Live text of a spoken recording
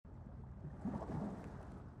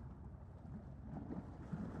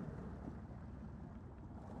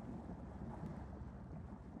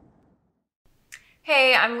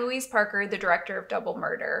Hey, I'm Louise Parker, the director of Double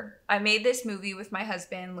Murder. I made this movie with my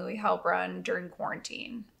husband, Louis Helbrun, during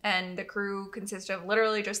quarantine, and the crew consisted of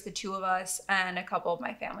literally just the two of us and a couple of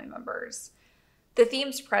my family members. The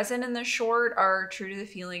themes present in the short are true to the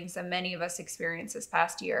feelings that many of us experienced this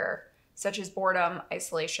past year, such as boredom,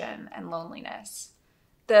 isolation, and loneliness.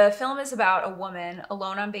 The film is about a woman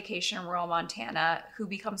alone on vacation in rural Montana who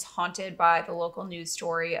becomes haunted by the local news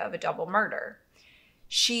story of a double murder.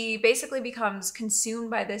 She basically becomes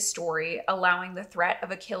consumed by this story, allowing the threat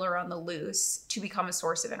of a killer on the loose to become a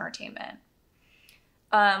source of entertainment.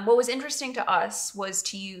 What was interesting to us was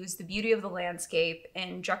to use the beauty of the landscape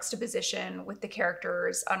in juxtaposition with the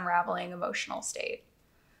character's unraveling emotional state.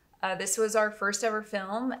 This was our first ever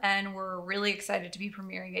film, and we're really excited to be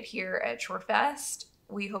premiering it here at ShoreFest.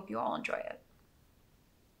 We hope you all enjoy it.